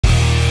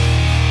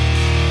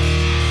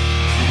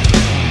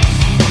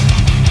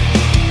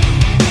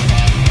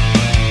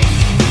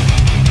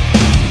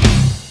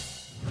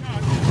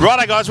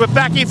Righto guys, we're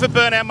back here for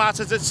Burnout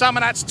Masters at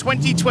Summernats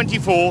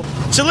 2024.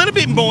 It's a little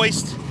bit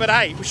moist, but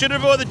hey, we should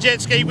have bought the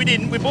jet ski, we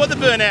didn't. We bought the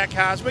Burnout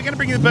cars. We're going to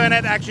bring the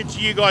Burnout action to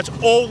you guys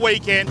all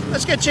weekend.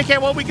 Let's go check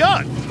out what we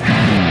got.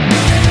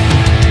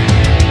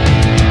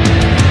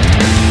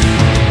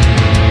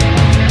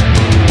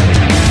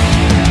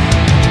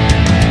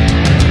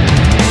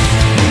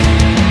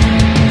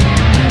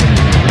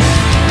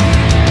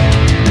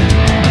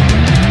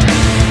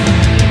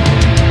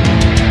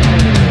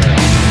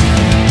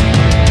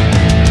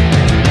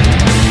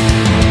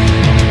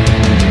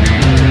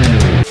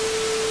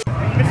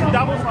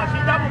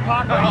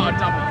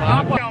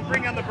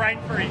 Bring on the brain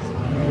freeze.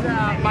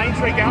 Main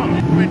Street going.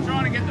 We're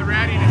trying to get the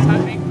rowdiness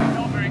happening.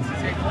 Not very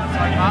successful so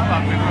far,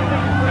 but we will.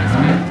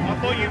 I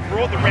thought you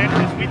brought the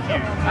rowdiness with you.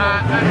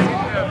 That's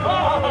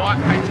in the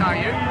white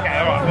HRU. Okay,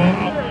 alright,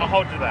 well, I'll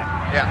hold to that.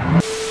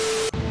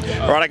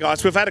 Yeah. Alright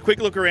guys, we've had a quick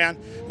look around.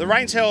 The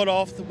rain's held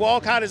off, the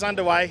wildcard is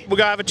underway. We'll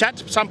go have a chat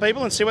to some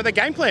people and see what their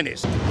game plan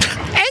is.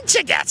 And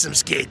check out some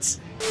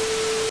skids.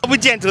 We're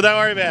gentle, don't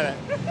worry about it.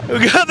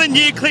 We've got the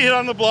new cleared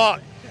on the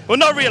block. Well,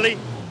 not really.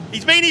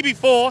 He's been here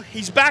before,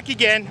 he's back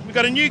again. We've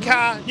got a new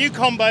car, new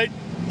combo,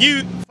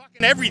 new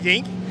fucking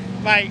everything.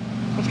 Mate,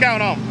 what's going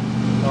on?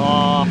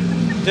 Oh,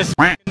 just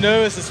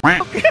nervous as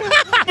fuck.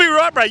 Be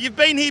right, bro, you've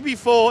been here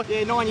before.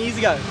 Yeah, 9 years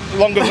ago.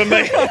 Longer for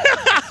me.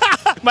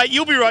 Mate,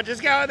 you'll be right,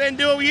 just go out there and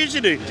do what we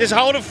usually do. Just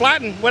hold it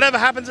flat and whatever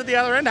happens at the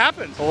other end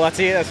happens. Well, that's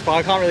it, that's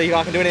fine.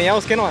 I can do anything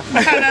else, can I?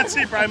 That's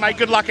it, bro, mate.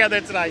 Good luck out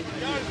there today.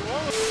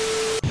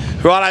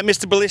 Righto,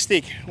 Mr.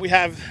 Ballistic, we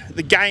have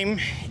the game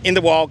in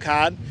the wild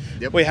card.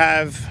 Yep. We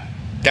have...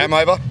 Game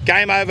over.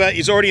 Game over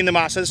is already in the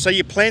Masters, so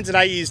your plan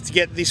today is to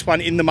get this one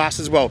in the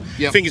Masters as well.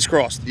 Yep. Fingers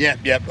crossed.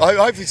 Yep.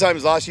 Hopefully same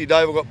as last year,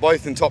 Dave. I got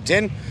both in top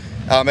 10,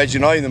 as you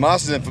know, in the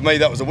Masters, and for me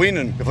that was a win,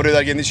 and if I do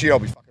that again this year, I'll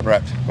be fucking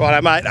wrapped.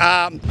 Righto, mate.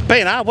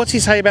 BNR, what's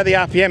he say about the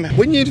RPM?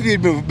 When you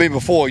interviewed me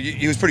before,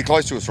 he was pretty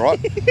close to us, right?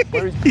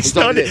 He's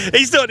not here.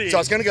 He's not here. So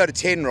I was going to go to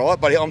 10,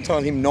 right, but I'm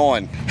telling him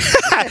 9.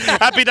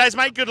 Happy days,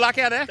 mate. Good luck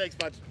out there. Thanks,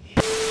 bud.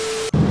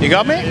 You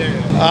got me?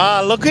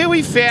 Ah, look who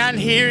we found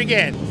here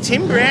again.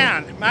 Tim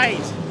Brown, mate.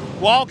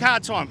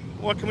 Wildcard time.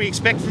 What can we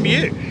expect from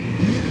you?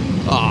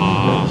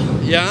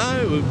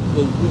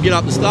 We'll get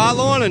up the start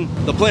line and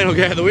the plan will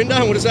go out the window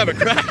and we'll just have a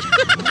crack.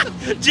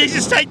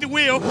 Jesus, take the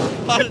wheel.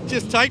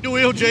 Just take the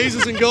wheel,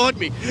 Jesus, and guide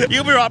me.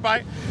 You'll be right,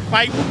 mate.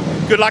 Mate,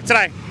 good luck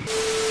today.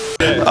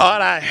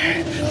 Alright,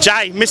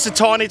 Jay, Mr.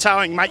 Tiny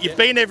Towing, mate. You've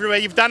been everywhere,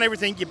 you've done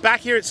everything. You're back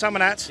here at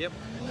Summernats. Yep.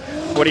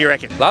 What do you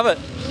reckon? Love it.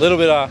 A little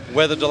bit of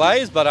weather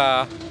delays,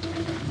 but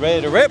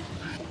ready to rip.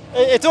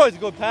 It's always a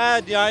good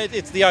pad, you know,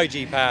 it's the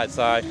OG pad,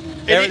 so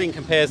everything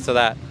compares to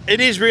that. It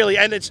is really,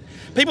 and it's,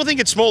 people think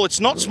it's small. It's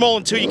not small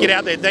until you get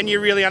out there. Then you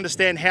really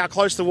understand how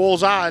close the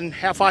walls are and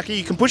how far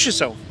you can push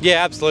yourself.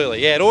 Yeah,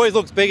 absolutely. Yeah, it always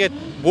looks bigger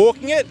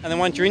walking it, and then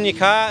once you're in your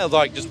car, it's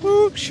like just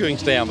whoop,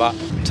 shoots down, but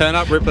turn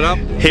up, rip it up.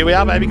 Here we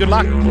are, baby. Good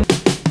luck.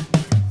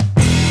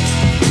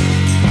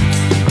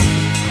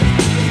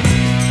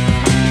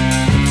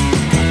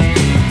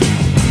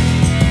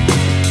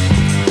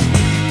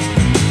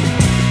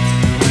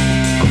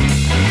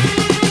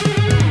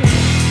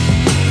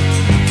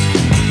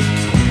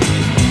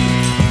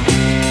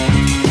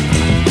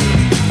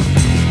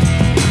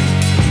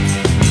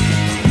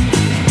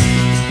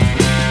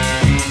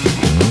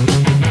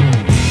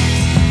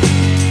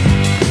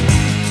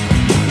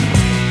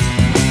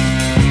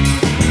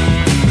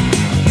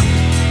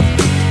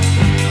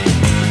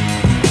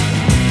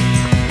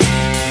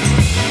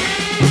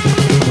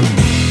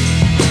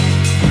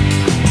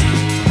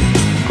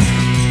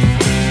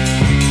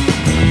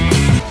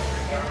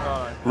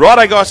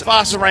 Righto guys,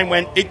 fast as the rain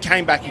went, it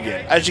came back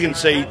again. As you can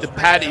see, the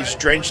pad is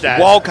drenched out.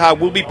 Wildcard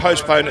will be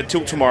postponed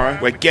until tomorrow.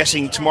 We're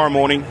guessing tomorrow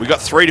morning. We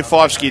got 3 to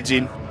 5 skids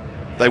in.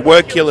 They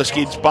were killer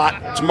skids,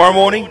 but tomorrow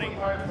morning,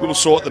 we'll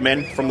sort the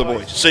men from the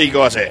boys. See you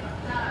guys there.